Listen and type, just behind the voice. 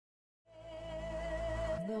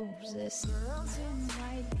roses, girls in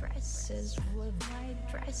white dresses, would white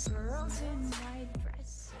dress, girls in white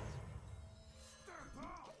dresses.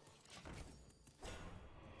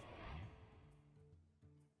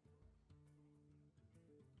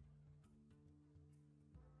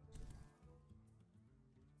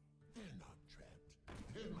 They're not trapped.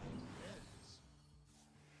 They're my friends.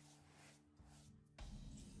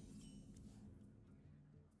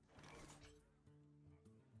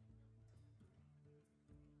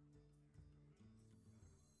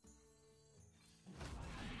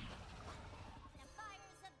 The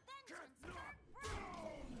fires of vengeance burn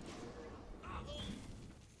bright.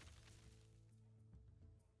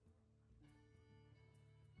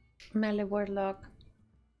 Melee Warlock.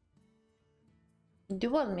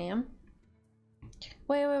 Dual me.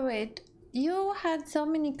 Wait. You had so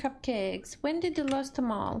many cupcakes. When did you lose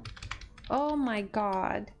them all? Oh my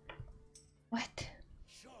god. What?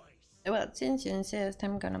 Well, since you insist,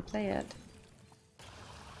 I'm gonna play it.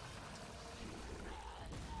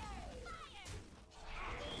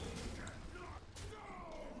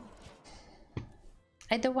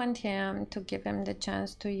 I don't want him to give him the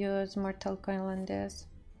chance to use Mortal Coil on this.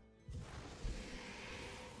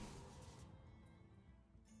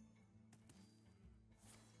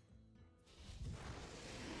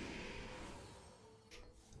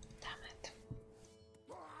 Damn it.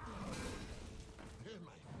 They're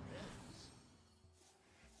my friends.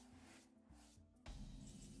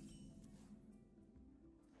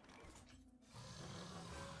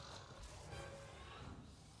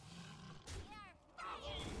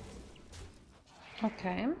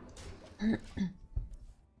 Okay.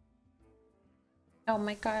 Oh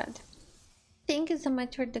my god. Thank you so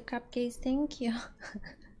much for the cupcakes. Thank you.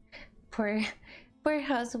 poor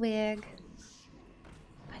Housewig.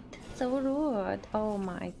 But so rude. Oh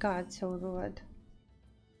my god, so rude.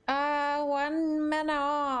 1 mana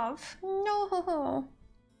off. No.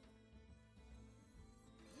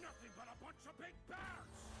 Nothing but a bunch of big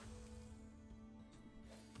bears.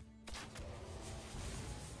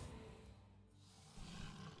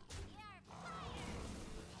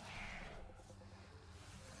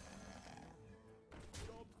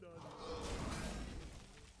 Job done.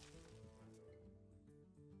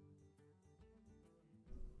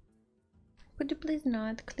 Would you please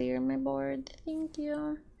not clear my board? Thank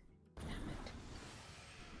you. Damn it.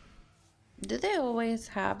 Do they always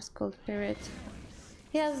have Skull Spirits?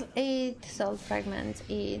 He has 8 soul fragments.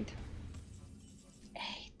 8.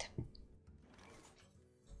 8.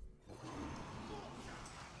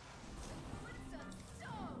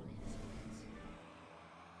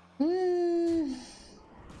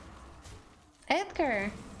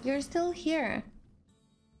 Edgar, you're still here.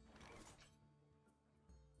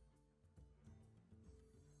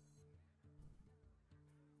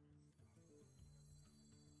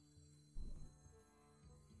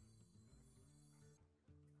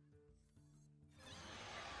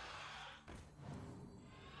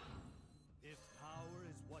 If power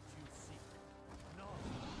is what you seek,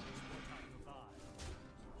 knowledge is what I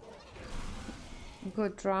provide.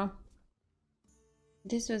 Good draw.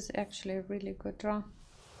 This was actually a really good draw.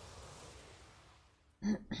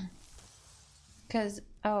 Because,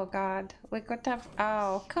 oh god, we could have.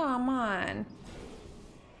 Oh, come on.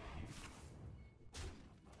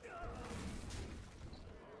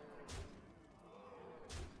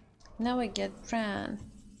 Now we get Fran.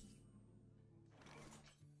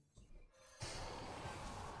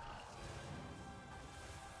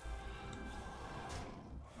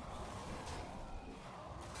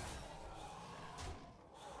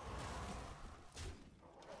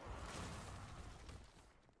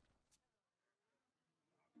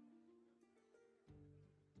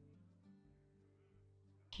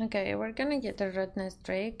 Okay, we're gonna get a Rottnest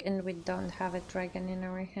Drake and we don't have a dragon in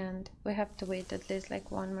our hand. We have to wait at least like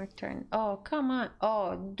one more turn. Oh, come on.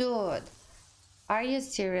 Oh, dude. Are you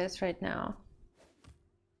serious right now?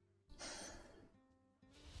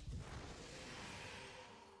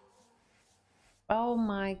 Oh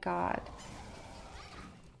my god.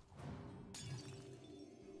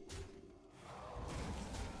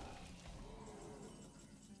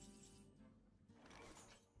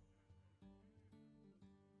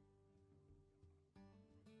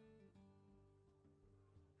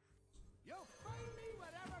 You'll find me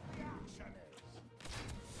wherever the action is.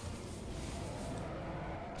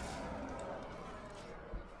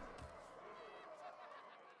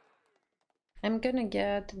 I'm gonna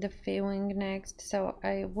get the Feywing next, so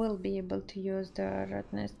I will be able to use the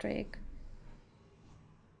Rottnest Drake.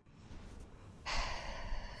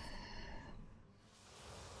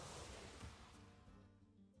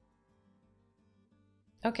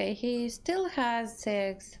 Okay, he still has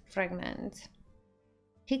 6 fragments.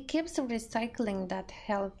 He keeps recycling that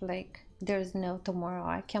health like there's no tomorrow.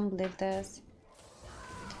 I can't believe this.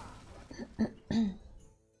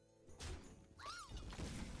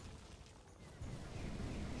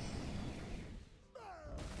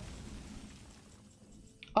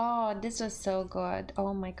 Oh, this was so good.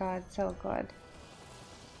 Oh my god, so good.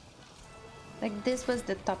 Like, this was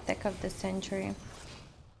the top deck of the century.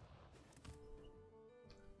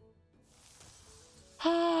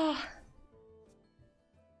 Ah.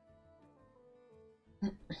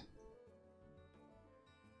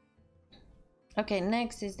 Okay,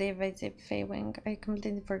 next is the evasive Feywing. I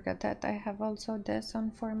completely forgot that I have also this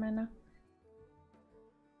on 4 mana.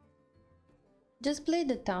 Just play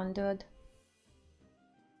the town, dude.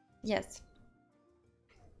 Yes.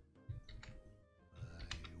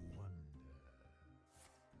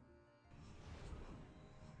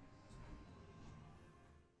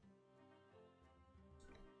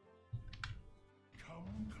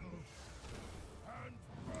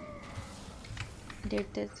 There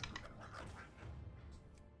it is.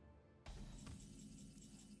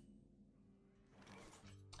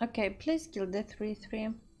 Okay, please kill the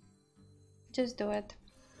 3/3. Just do it.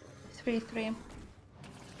 3/3.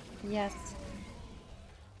 Yes.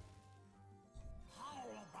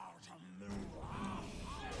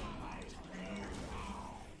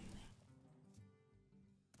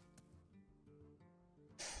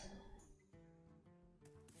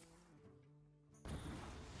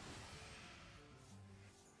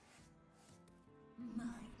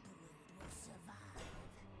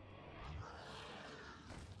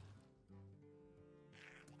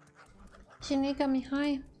 Shinigami,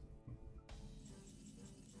 hi.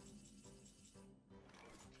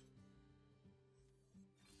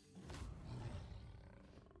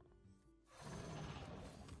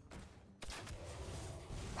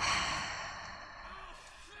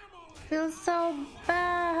 Feels so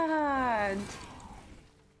bad.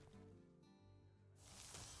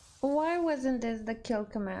 Why wasn't this the kill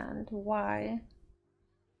command? Why?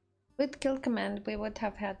 With kill command we would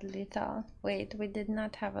have had lethal. Wait, we did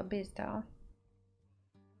not have a beast though.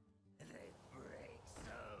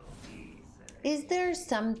 Is there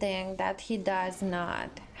something that he does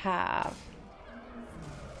not have?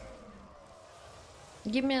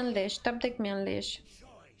 Give me unleash. Top deck me unleash.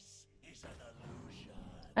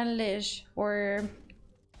 Unleash or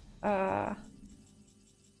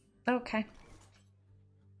okay.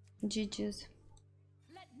 GG's.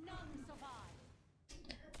 Let none survive.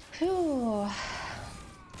 Phew.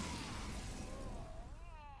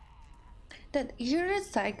 That he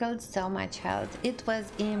recycled so much health. It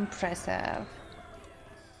was impressive.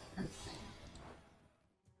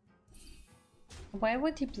 Why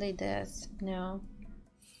would he play this? No.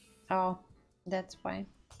 Oh, that's why.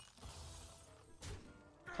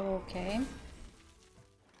 Okay. Damn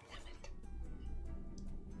it.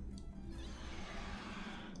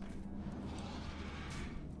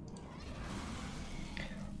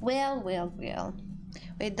 Well.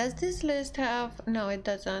 Wait, does this list have... No, it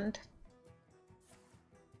doesn't.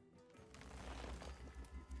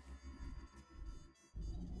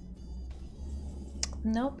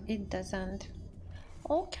 Nope, it doesn't.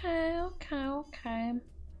 Okay.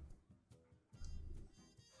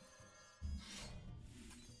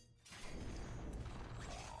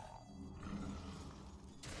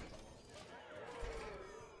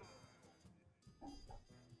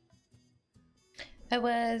 I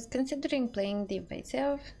was considering playing the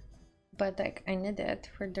evasive, but like I need it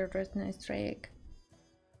for the Rosna Strike.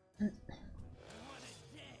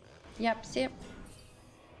 Yep, see.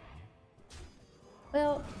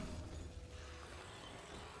 Well,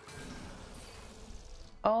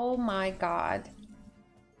 oh my god.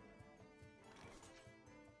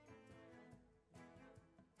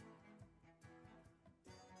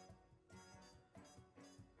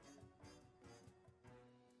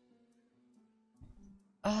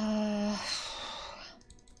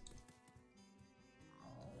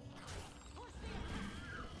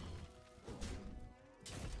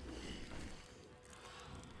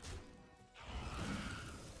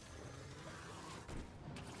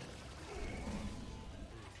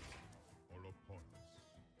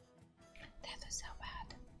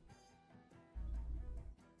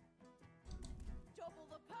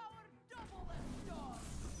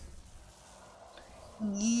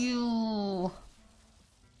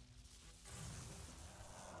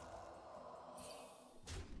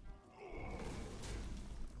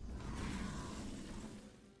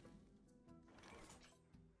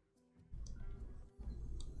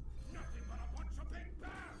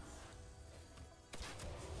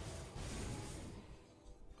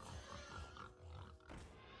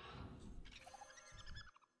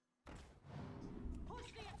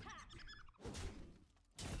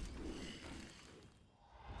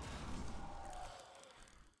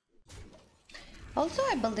 Also,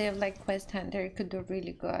 I believe like Quest Hunter could do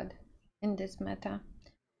really good in this meta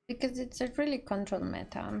because it's a really control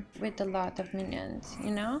meta with a lot of minions,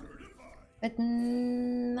 you know, but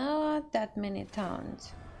not that many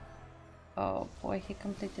towns. Oh boy, he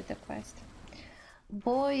completed the quest.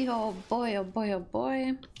 Boy, oh boy, oh boy, oh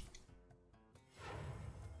boy.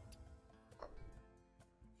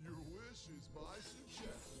 Your wish is my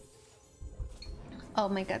suggestion. Oh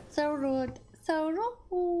my god, so rude, so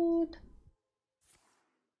rude.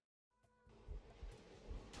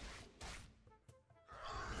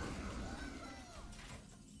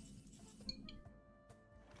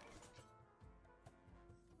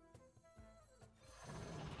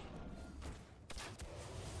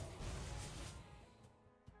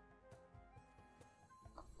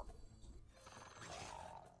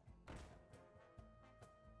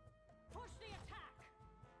 Push the attack.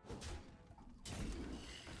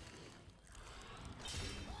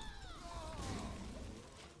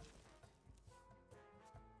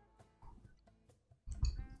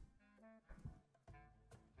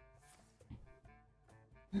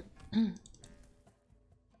 I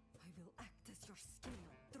will act as your scale,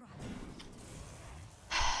 dragon.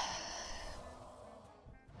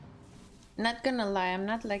 Not gonna lie, I'm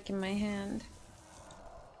not liking my hand.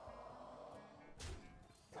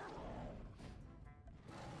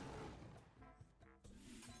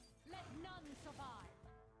 Let none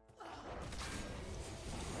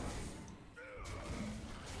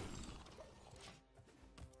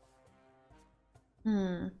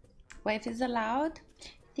survive. Wife is allowed?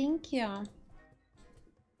 Thank you.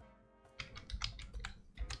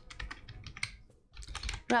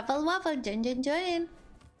 Ruffle waffle, join.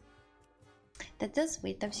 That's so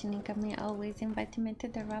sweet of Shinikami, always inviting me to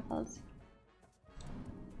the raffles.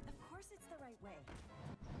 Of course it's the right way.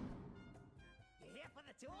 You here for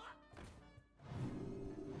the tour?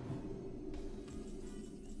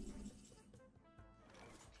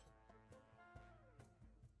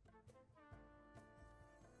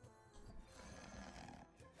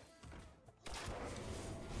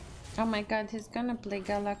 Oh my god, he's gonna play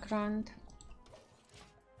Galakrond.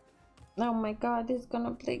 Oh my god, he's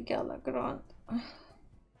gonna play Galakrond. I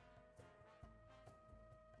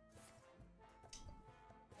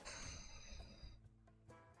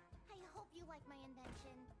hope you like my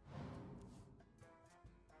invention.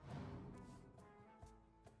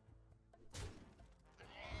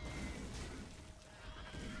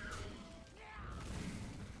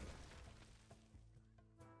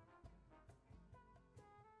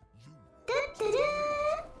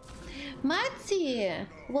 Matzi,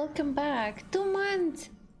 welcome back. 2 months,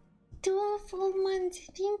 2 full months.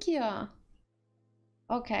 Thank you.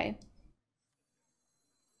 Okay.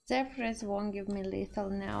 Zephrys won't give me lethal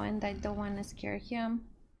now, and I don't want to scare him.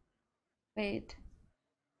 Wait.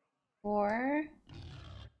 4.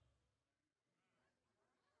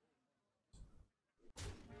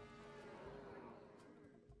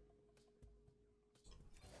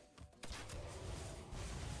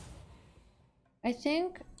 I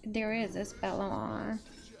think there is a spell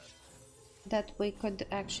that we could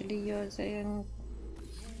actually use in...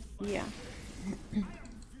 Yeah.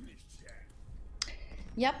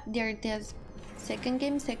 Yep, there it is. Second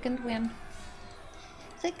game, second win.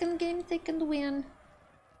 Second game, second win.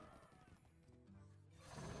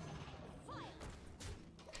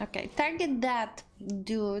 Okay, target that,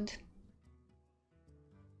 dude.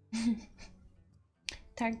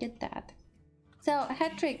 Target that. So,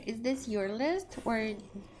 Hattrick, is this your list or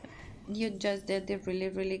you just did it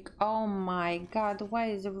really... Oh my god, why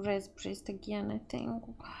is the Res Priest again, I think?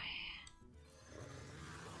 Why?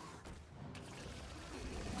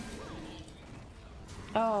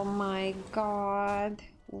 Oh my god,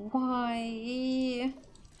 why?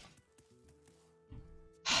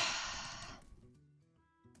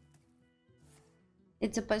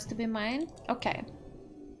 It's supposed to be mine? Okay.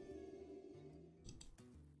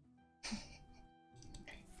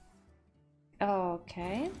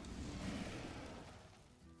 Okay.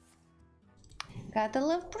 Gotta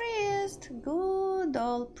love priest. Good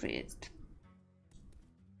old priest.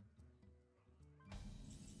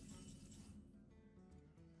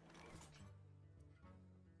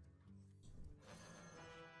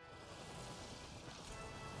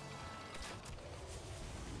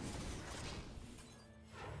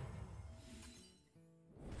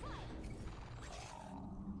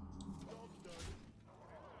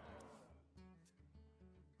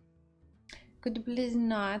 Could you please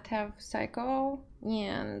not have Psycho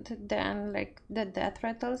and then like the Death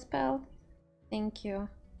Rattle spell? Thank you.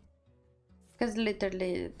 Because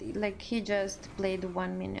literally, like he just played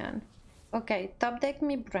 1 minion. Okay, top deck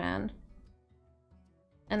me Bran.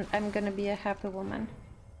 And I'm gonna be a happy woman.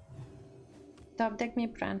 Top deck me,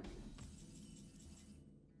 Bran.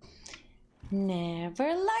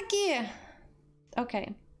 Never lucky.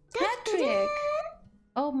 Okay. Patrick.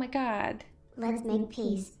 Oh my god. Let's make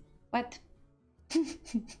peace. What?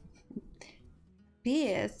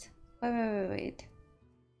 Peace? Wait.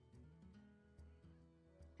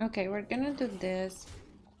 Okay, we're gonna do this.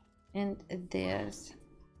 And this.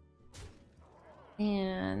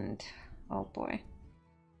 And... oh boy.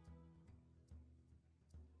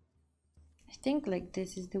 I think like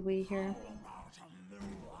this is the way here.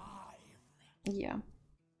 Yeah.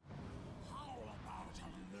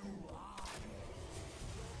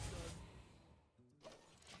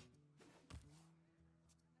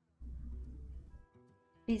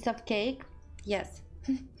 Piece of cake? Yes.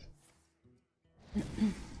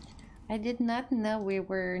 I did not know we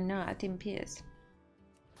were not in peace.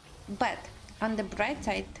 But on the bright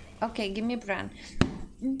side, okay, give me Bran.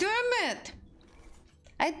 Damn it!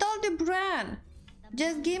 I told you Bran.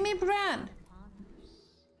 Just give me Bran.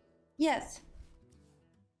 Yes.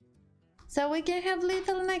 So we can have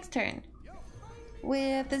little next turn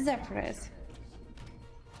with the Zephrys.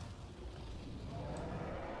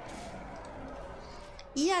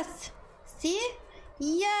 Yes. See?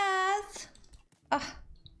 Yes. Ah,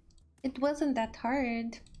 it wasn't that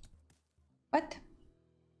hard. What?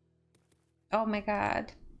 Oh my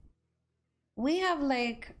god. We have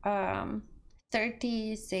like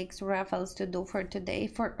 36 raffles to do for today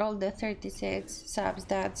for all the 36 subs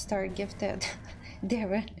that Star gifted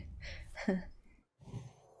Darren.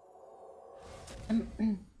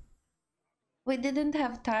 We didn't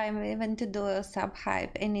have time even to do a sub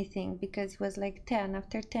hype anything because it was like 10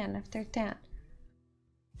 after 10 after 10.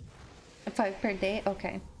 5 per day?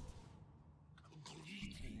 Okay.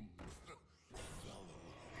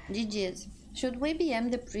 GG's. Should we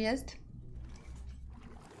BM the priest?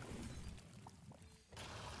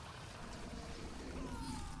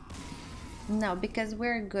 No, because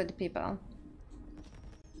we're good people.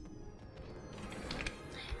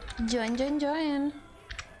 Join.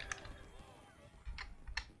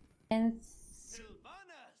 And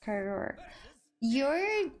Scaror.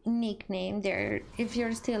 Your nickname there, if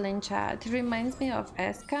you're still in chat, reminds me of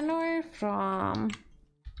Escanor from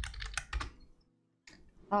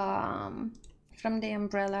the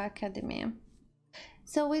Umbrella Academy.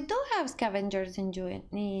 So we do have Scavengers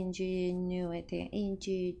Ingenuity.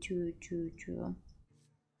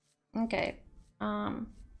 Okay.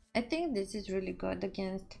 I think this is really good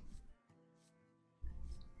against...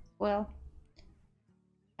 well,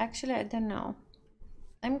 actually I don't know.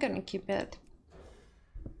 I'm gonna keep it.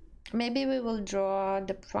 Maybe we will draw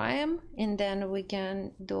the prime and then we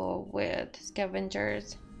can do with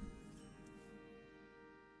Scavengers.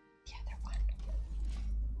 The other one.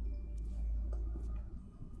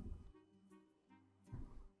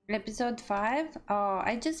 Episode 5? Oh,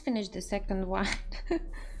 I just finished the second one.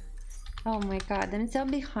 Oh my god, I'm so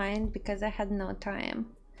behind because I had no time.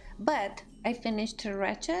 But I finished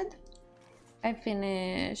Wretched. I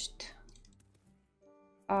finished...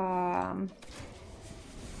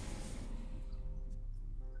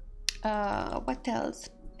 what else?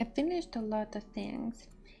 I finished a lot of things.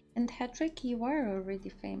 And Hedrick, you are already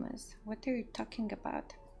famous. What are you talking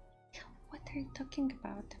about? What are you talking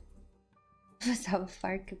about? South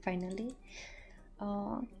Park finally.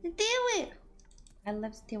 Oh, Stewie! I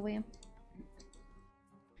love Stewie.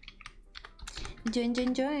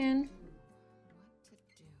 Join. Join.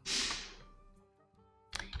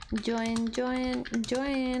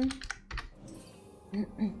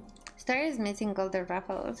 Star is missing all the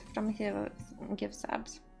raffles from his gift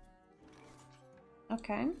subs.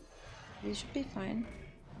 Okay, this should be fine.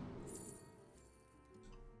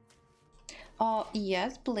 Oh,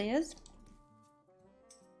 yes, please.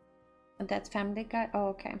 That's Family Guy. Oh,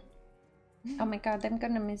 okay. Oh my god, I'm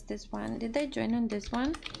gonna miss this one. Did I join on this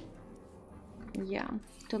one? Yeah,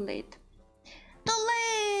 too late. Too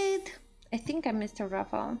late! I think I missed a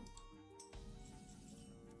raffle.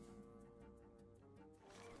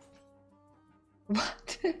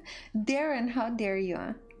 What? Darren, how dare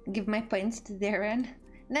you? Give my points to Darren?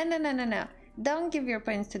 No. Don't give your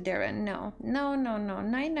points to Darren. No.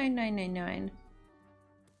 99999.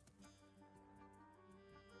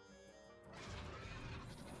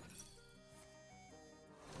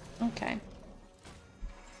 Okay.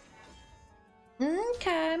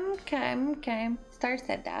 Okay. Star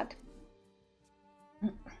said that.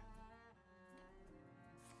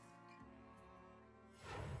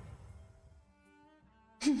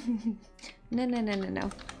 No.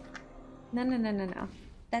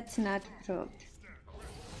 That's not approved.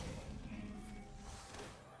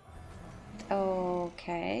 Okay.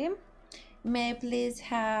 Okay. May I please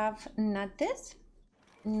have not this?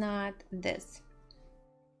 Not this.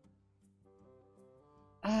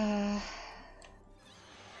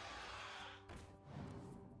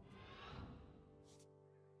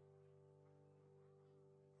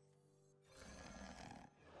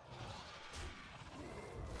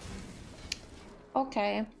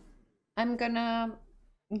 Okay. I'm gonna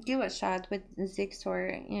give a shot with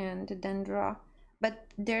Zixor and then draw. But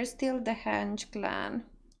there's still the Hench-Clan.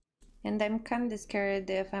 And I'm kinda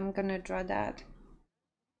scared if I'm gonna draw that.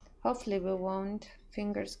 Hopefully we won't.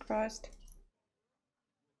 Fingers crossed.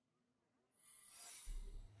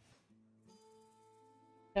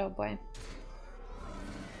 Oh boy.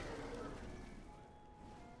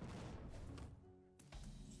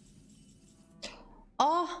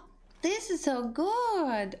 Oh, this is so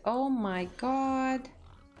good. Oh my god.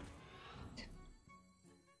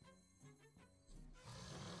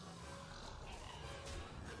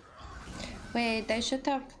 Wait, I should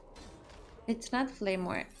have... It's not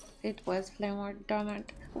Flameward. It was Flameward, darn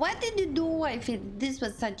it. What did you do? I feel this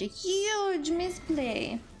was such a huge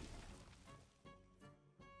misplay.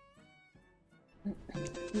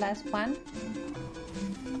 Last one.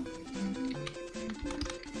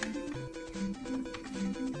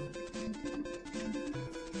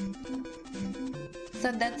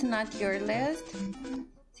 So that's not your list?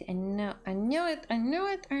 See, I knew it.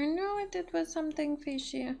 It was something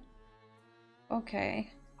fishy. Okay.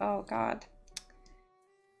 Oh god.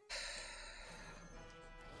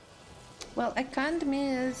 Well, I can't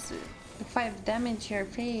miss 5 damage your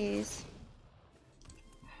face.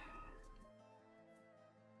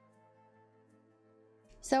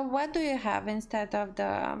 So what do you have instead of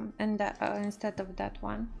the instead of that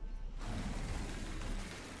one?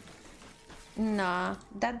 No,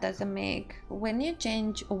 that doesn't make. When you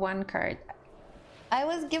change one card, I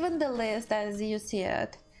was given the list as you see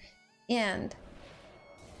it, and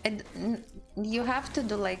you have to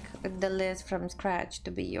do like the list from scratch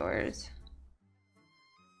to be yours.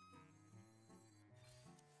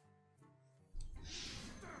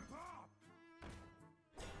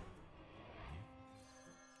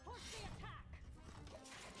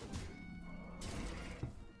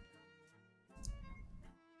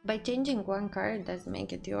 By changing one card doesn't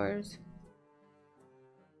make it yours.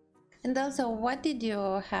 And also, what did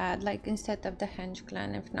you had like instead of the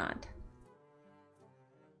Hench-Clan if not?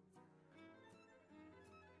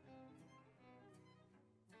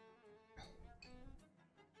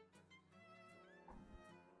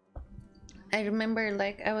 I remember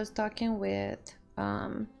like I was talking with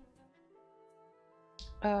oh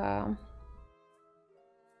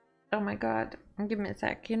my god, give me a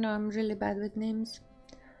sec, you know I'm really bad with names.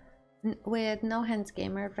 With No Hands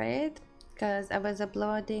Gamer, right? Because I was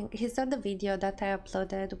uploading, he saw the video that I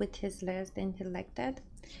uploaded with his list and he liked it,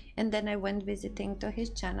 and then I went visiting to his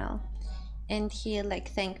channel and he like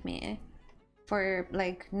thanked me for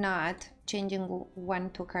like not changing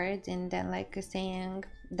 1-2 cards and then like saying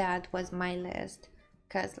that was my list,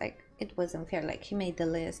 because like it wasn't fair. Like he made the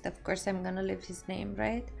list, of course I'm gonna leave his name,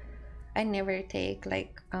 right? I never take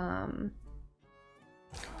like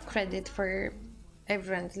credit for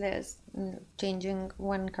everyone's list, changing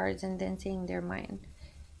 1 card and then saying they're mine.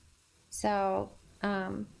 So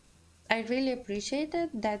I really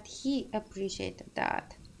appreciated that he appreciated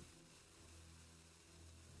that.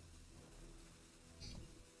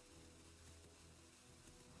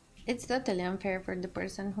 It's totally unfair for the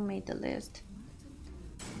person who made the list.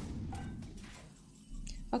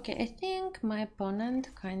 Okay, I think my opponent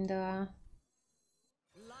kinda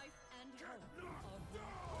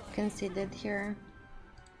conceded here.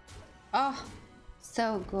 Oh,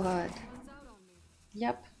 so good.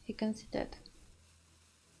 Yep, he conceded.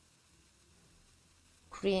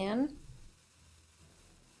 Korean?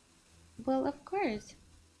 Well, of course.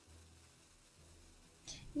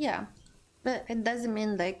 Yeah, but it doesn't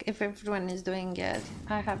mean like if everyone is doing it,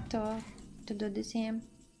 I have to do the same.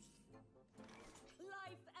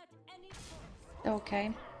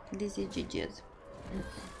 Okay, this is GG's.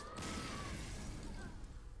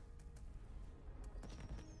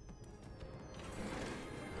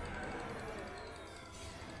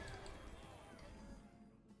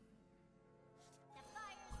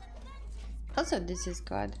 Also, this is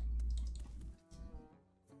good.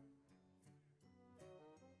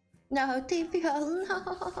 No, TPL,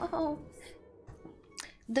 no!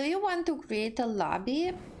 Do you want to create a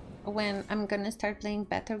lobby when I'm gonna start playing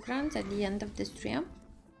Battlegrounds at the end of the stream?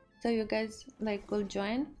 So you guys like will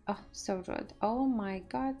join? Oh, so rude. Oh my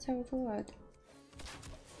god, so rude.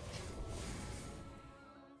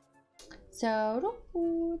 So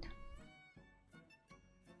rude.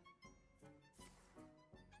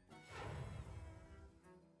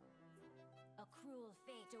 cruel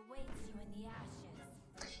fate awaits you in the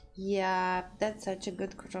ashes. Yeah, that's such a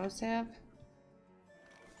good corrosive.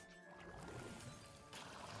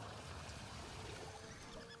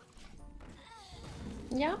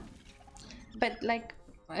 Yeah, but like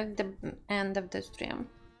at the end of the stream.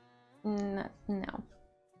 No.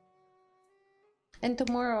 And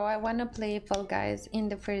tomorrow I wanna play Fall Guys in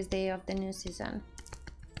the first day of the new season.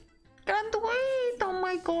 Can't wait! Oh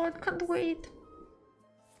my god, can't wait!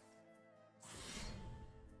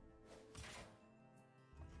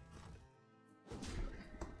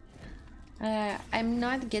 I'm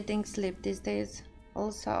not getting sleep these days.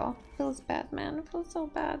 Also, feels bad, man. Feels so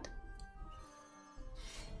bad.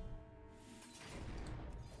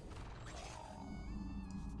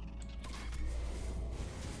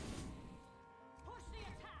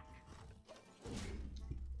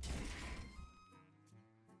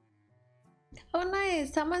 Oh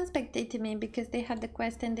nice, someone spectated me because they had the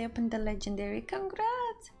quest and they opened the legendary.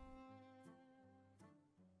 Congrats!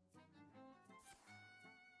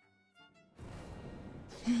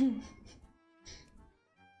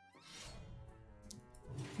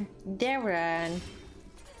 Darren.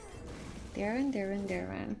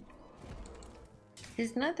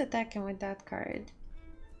 He's not attacking with that card.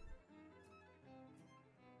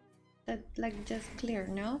 That like just clear,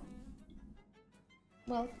 no?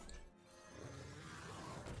 Well.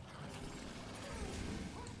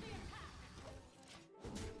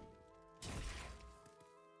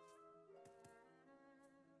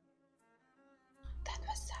 That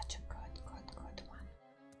was such a good one.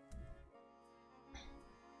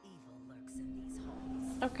 Evil lurks in these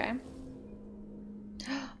halls. Okay.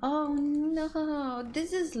 Oh no,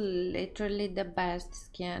 this is literally the best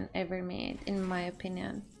skin ever made, in my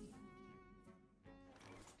opinion.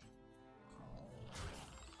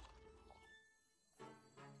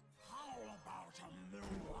 How about a new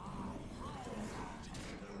one? How about a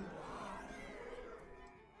new one?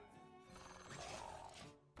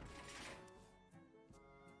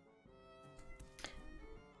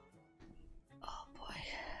 Oh boy.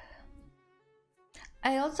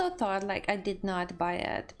 I also thought like I did not buy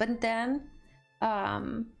it, but then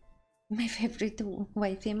my favorite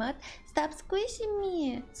wifey mod, stop squishing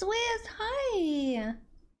me. Swiss, hi.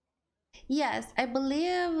 Yes, I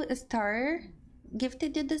believe Star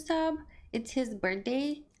gifted you the sub. It's his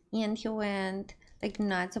birthday and he went like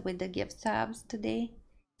nuts with the gift subs today.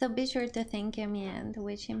 So be sure to thank him and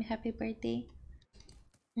wish him happy birthday.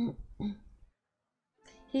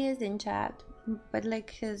 He is in chat, but like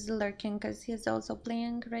he's lurking because he's also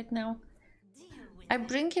playing right now. I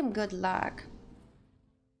bring him good luck.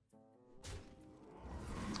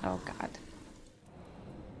 Oh god.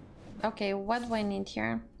 Okay, what do I need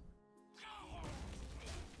here?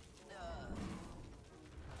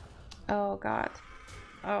 Oh god.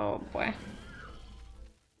 Oh boy.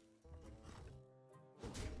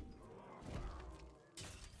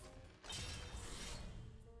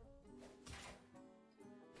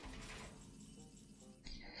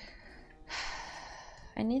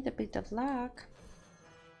 I need a bit of luck.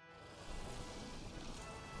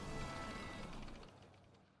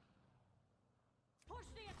 Push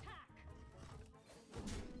the attack.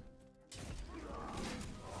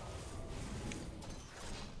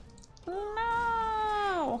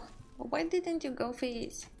 No! Why didn't you go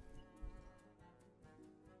face?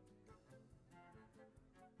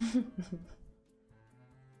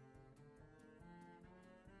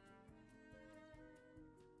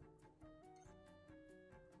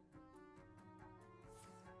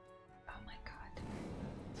 Oh my god.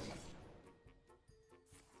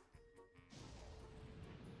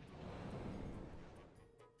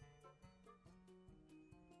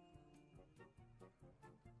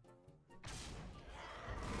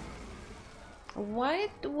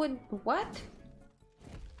 What?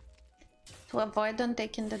 To avoid on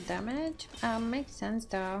taking the damage? Makes sense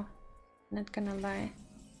though. Not gonna lie.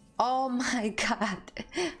 Oh my god.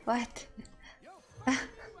 What?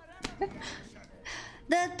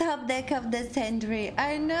 The top deck of the century.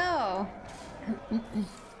 I know.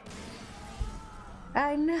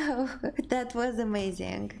 I know. That was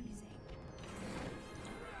amazing.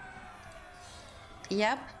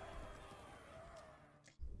 Yep.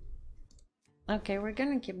 Okay, we're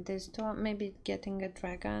gonna keep this to maybe getting a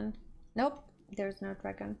dragon. Nope, there's no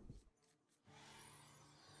dragon.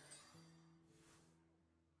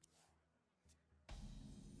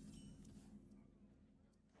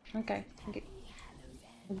 Okay,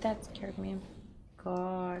 that scared me.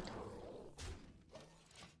 God.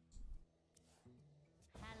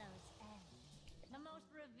 Hallows End, the most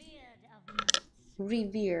revered of knights.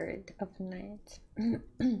 Revered of knights. Don't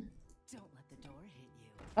let the door hit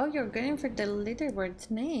you. Oh, you're going for the leaderboards,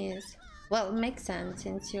 nice. Well, makes sense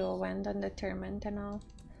since you went on the tournament and all.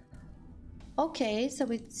 Okay, so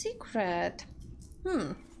it's secret.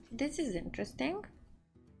 This is interesting.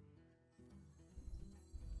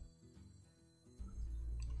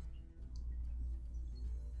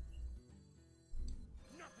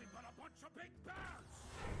 Nothing but a bunch of big bears!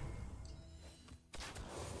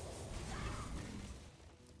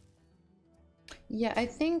 Yeah, I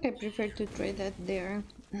think I prefer to trade that there.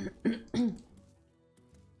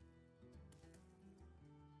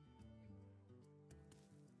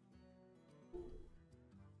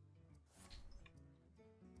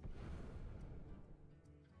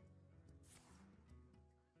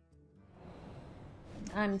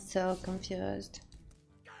 I'm so confused.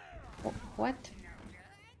 What?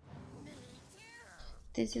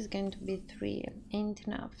 This is going to be 3. Ain't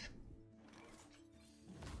enough.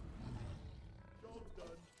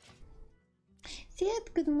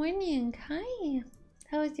 Siad, good morning. Hi.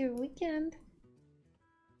 How was your weekend?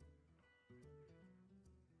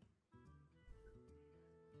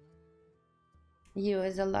 You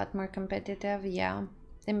is a lot more competitive, yeah.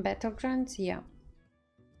 In Battlegrounds, yeah.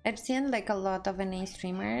 I've seen like a lot of NA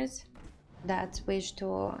streamers that switch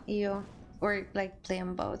to EU or like play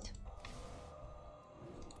on both.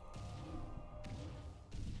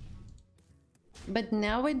 But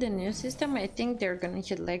now with the new system, I think they're gonna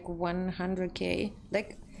hit like 100k.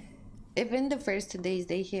 Like, even the first 2 days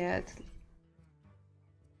they hit.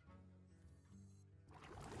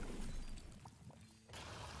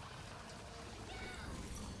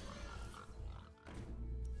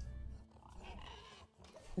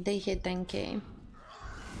 They hit 10k.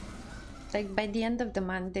 Like by the end of the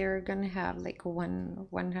month, they're gonna have like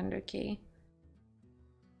 100k.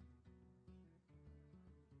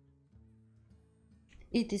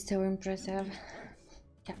 It is so impressive.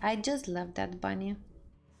 Yeah, I just love that bunny.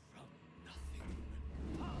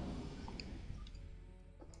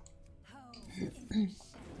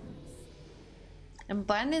 And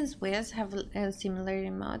Bun and Swiss have a similar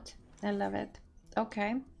emote. I love it.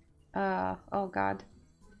 Okay. Oh god.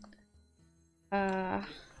 Power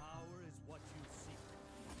is what you seek.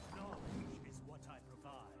 Knowledge is what I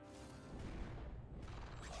provide.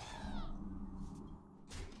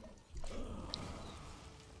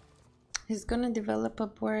 He's gonna develop a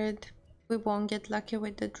board. We won't get lucky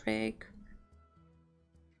with the Drake.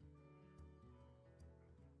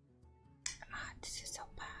 Ah, this is so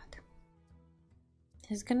bad.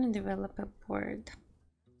 He's gonna develop a board.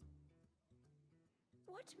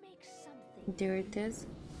 What makes something? There it is.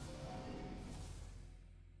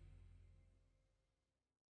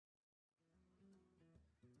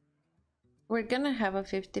 We're gonna have a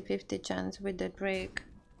 50-50 chance with the Drake.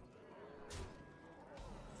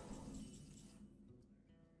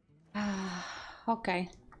 Okay.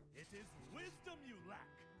 It is wisdom you lack.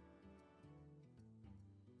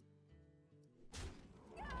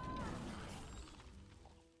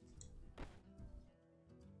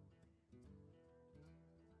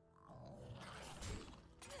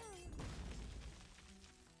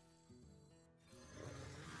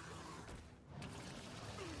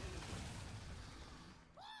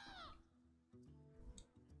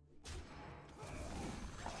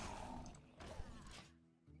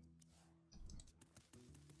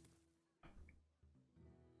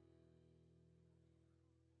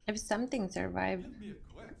 If something survived.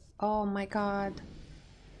 Oh my god.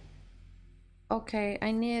 Okay,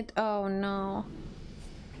 I need. Oh no.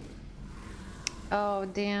 Oh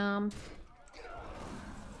damn.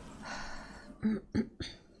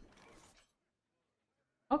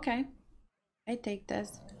 Okay, I take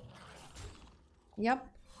this. Yep,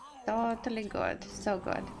 totally good. So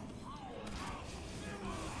good.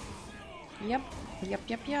 Yep.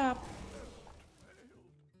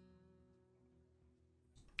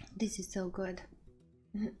 This is so good.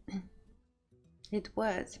 It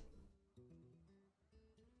was.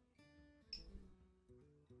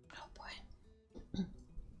 Oh boy.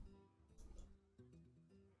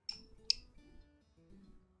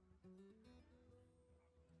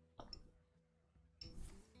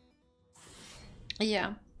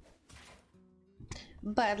 Yeah.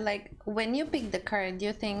 But like when you pick the card,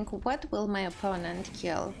 you think, what will my opponent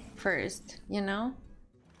kill first, you know?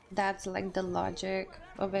 That's like the logic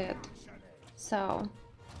of it. So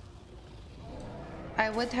I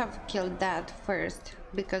would have killed that first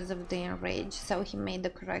because of the enrage, so he made the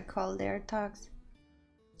correct call there, Tox.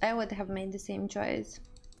 I would have made the same choice.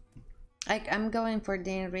 Like, I'm going for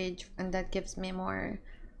the enrage, and that gives me more,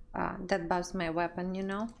 that buffs my weapon, you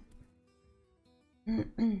know?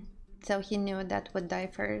 So he knew that would die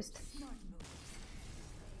first.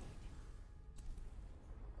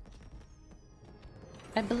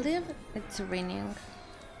 I believe it's raining.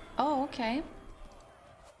 Oh, okay.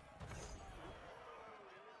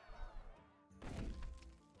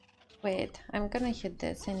 Wait, I'm gonna hit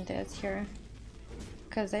this and this here,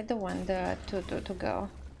 because I don't want the 2-2 to go.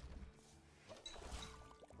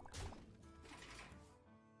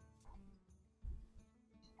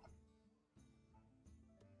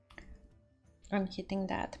 I'm hitting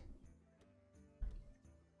that.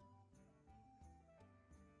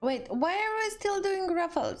 Wait, why are we still doing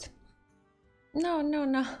ruffles? No, no,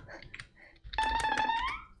 no.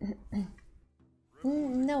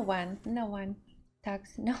 No one, no one.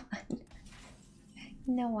 Tax, no one.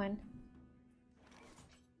 No one.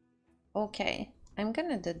 Okay, I'm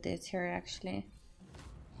gonna do this here actually.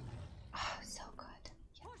 Oh, so good.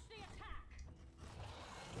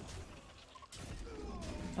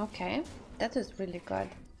 Yeah. Okay, that was really good.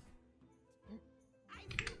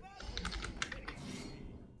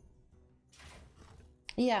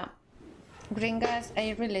 Yeah, Gringas,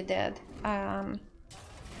 I really did.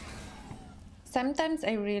 Sometimes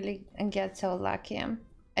I really get so lucky.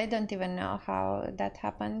 I don't even know how that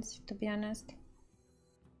happens, to be honest.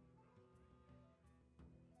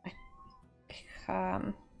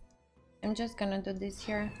 I'm just gonna do this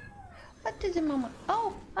here. What is the mama?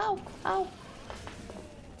 Oh, ow, ow.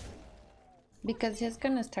 Because he's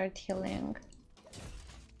gonna start healing.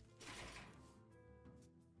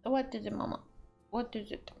 What is the mama? What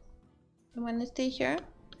is it? You wanna stay here?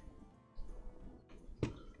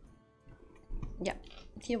 Yeah,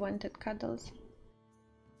 he wanted cuddles.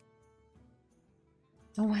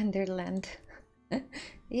 Wonderland.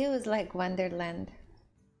 It was like Wonderland.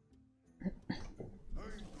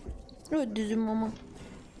 What is it, mama?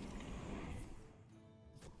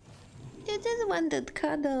 You just wanted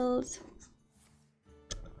cuddles.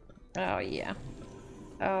 Oh yeah.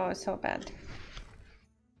 Oh, so bad.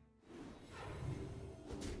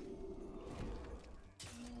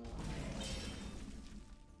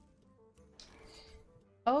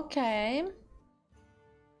 Okay.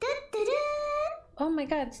 Oh my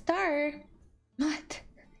god, star! What?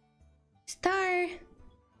 Star!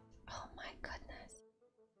 Oh my goodness.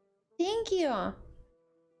 Thank you!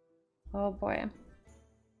 Oh boy.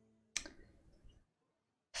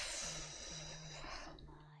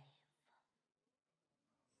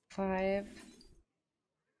 5.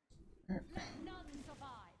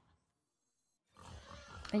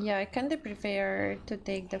 Yeah, I kinda prefer to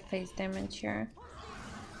take the face damage here.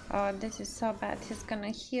 Oh, this is so bad. He's gonna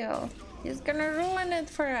heal. He's gonna ruin it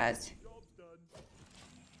for us.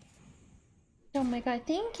 Oh my god,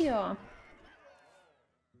 thank you. What?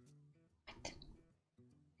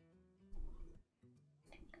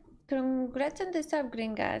 Congrats on the sub,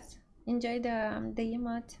 Gringas. Enjoy the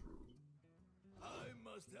emote. I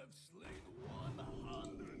must have slain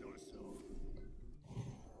 100 or so.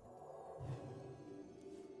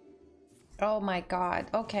 Oh my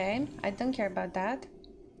god. Okay, I don't care about that.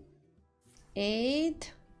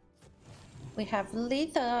 8. We have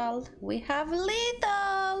lethal. We have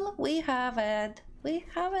lethal. We have it. We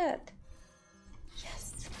have it.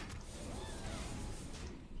 Yes.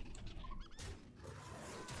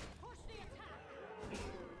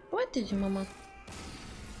 What did you, mama?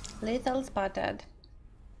 Lethal spotted.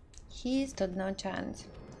 He stood no chance.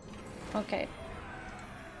 Okay.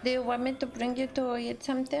 Do you want me to bring you to eat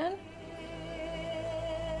something?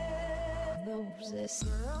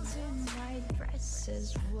 Girls in white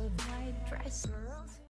dresses with white dress. Girls